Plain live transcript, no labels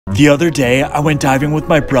The other day, I went diving with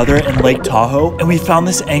my brother in Lake Tahoe, and we found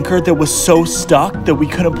this anchor that was so stuck that we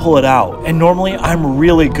couldn't pull it out. And normally, I'm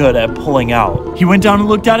really good at pulling out. He went down and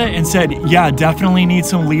looked at it and said, yeah, definitely need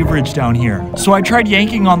some leverage down here. So I tried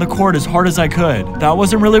yanking on the cord as hard as I could. That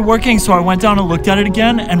wasn't really working, so I went down and looked at it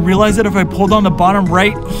again and realized that if I pulled on the bottom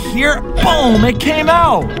right here, boom, it came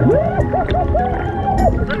out.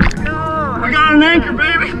 I got an anchor,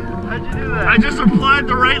 baby. How'd you do that? I just applied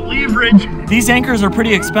the right leverage. These anchors are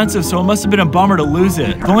pretty expensive, so it must have been a bummer to lose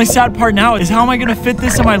it. The only sad part now is how am I gonna fit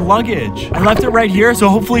this in my luggage? I left it right here, so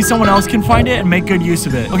hopefully someone else can find it and make good use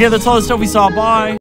of it. Okay, that's all the stuff we saw. Bye.